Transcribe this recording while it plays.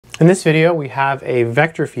In this video, we have a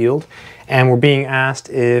vector field, and we're being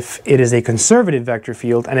asked if it is a conservative vector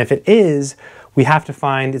field, and if it is, we have to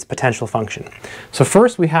find its potential function. So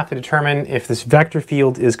first, we have to determine if this vector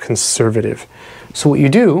field is conservative. So what you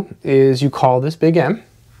do is you call this big M,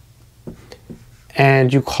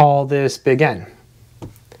 and you call this big N.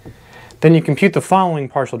 Then you compute the following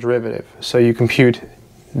partial derivative. So you compute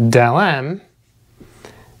del M,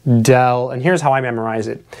 del, and here's how I memorize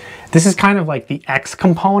it. This is kind of like the x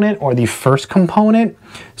component or the first component.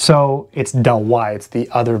 So it's del y, it's the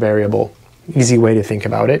other variable. Easy way to think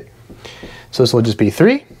about it. So this will just be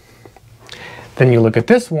 3. Then you look at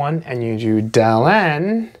this one and you do del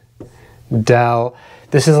n, del,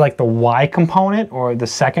 this is like the y component or the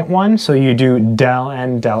second one. So you do del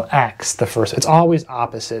n, del x, the first. It's always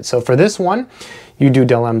opposite. So for this one, you do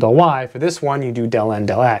del m, del y. For this one, you do del n,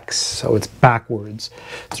 del x. So it's backwards.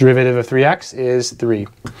 The derivative of 3x is 3.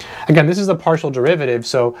 Again, this is a partial derivative.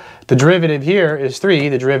 So the derivative here is 3.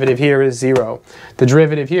 The derivative here is 0. The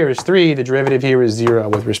derivative here is 3. The derivative here is 0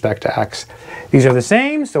 with respect to x. These are the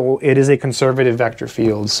same, so it is a conservative vector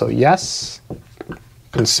field. So yes,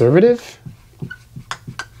 conservative.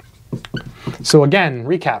 So again,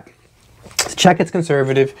 recap. To check it's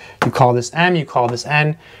conservative, you call this m, you call this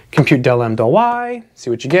n, compute del m, del y, see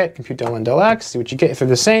what you get, compute del n, del x, see what you get. If they're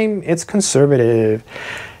the same, it's conservative.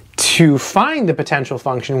 To find the potential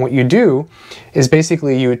function, what you do is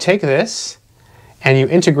basically you take this and you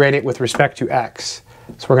integrate it with respect to x.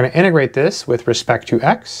 So we're going to integrate this with respect to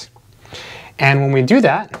x. And when we do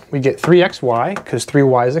that, we get 3xy, because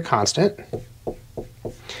 3y is a constant.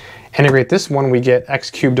 Integrate this one, we get x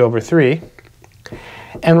cubed over 3.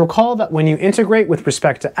 And recall that when you integrate with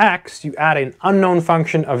respect to x, you add an unknown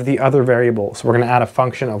function of the other variable. So we're going to add a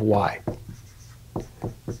function of y.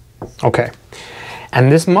 Okay.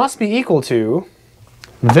 And this must be equal to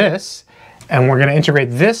this. And we're going to integrate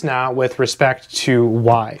this now with respect to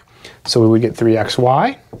y. So we would get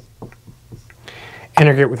 3xy.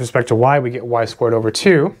 Integrate with respect to y, we get y squared over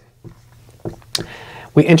 2.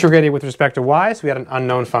 We integrated with respect to y, so we had an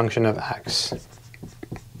unknown function of x.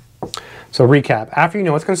 So recap, after you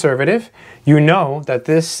know it's conservative, you know that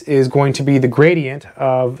this is going to be the gradient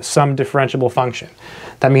of some differentiable function.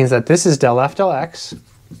 That means that this is del f del x,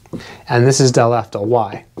 and this is del f del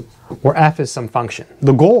y, where f is some function.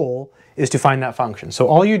 The goal is to find that function. So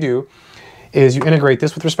all you do is you integrate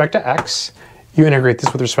this with respect to x, you integrate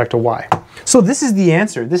this with respect to y. So this is the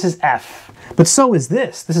answer, this is f. But so is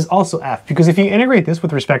this. This is also f, because if you integrate this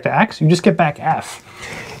with respect to x, you just get back f.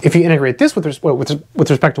 If you integrate this with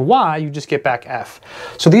respect to y, you just get back f.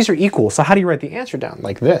 So these are equal. So how do you write the answer down?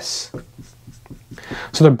 Like this.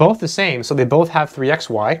 So they're both the same. So they both have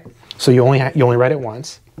 3xy. So you only write it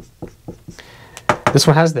once. This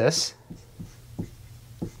one has this.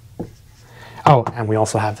 Oh, and we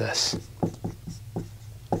also have this.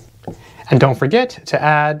 And don't forget to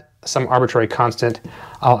add some arbitrary constant.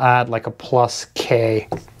 I'll add like a plus k.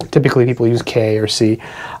 Typically people use k or c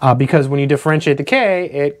because when you differentiate the k,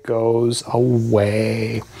 it goes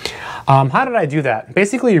away. How did I do that?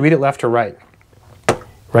 Basically, you read it left to right.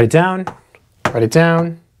 Write it down, write it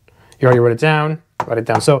down. You already wrote it down, write it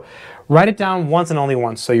down. So write it down once and only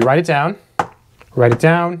once. So you write it down,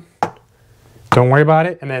 don't worry about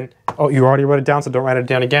it, and then, oh, you already wrote it down, so don't write it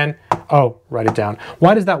down again. Oh, write it down.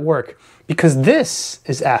 Why does that work? Because this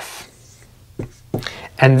is f,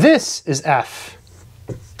 and this is f.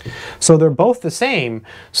 So they're both the same.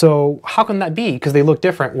 So how can that be? Because they look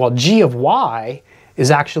different. Well, g of y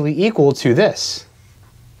is actually equal to this.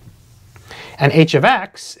 And h of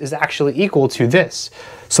x is actually equal to this.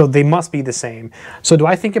 So they must be the same. So do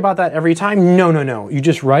I think about that every time? No, no, no. You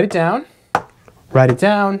just write it down,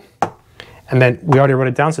 and then we already wrote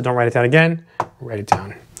it down, so don't write it down again. Write it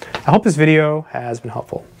down. I hope this video has been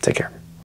helpful. Take care.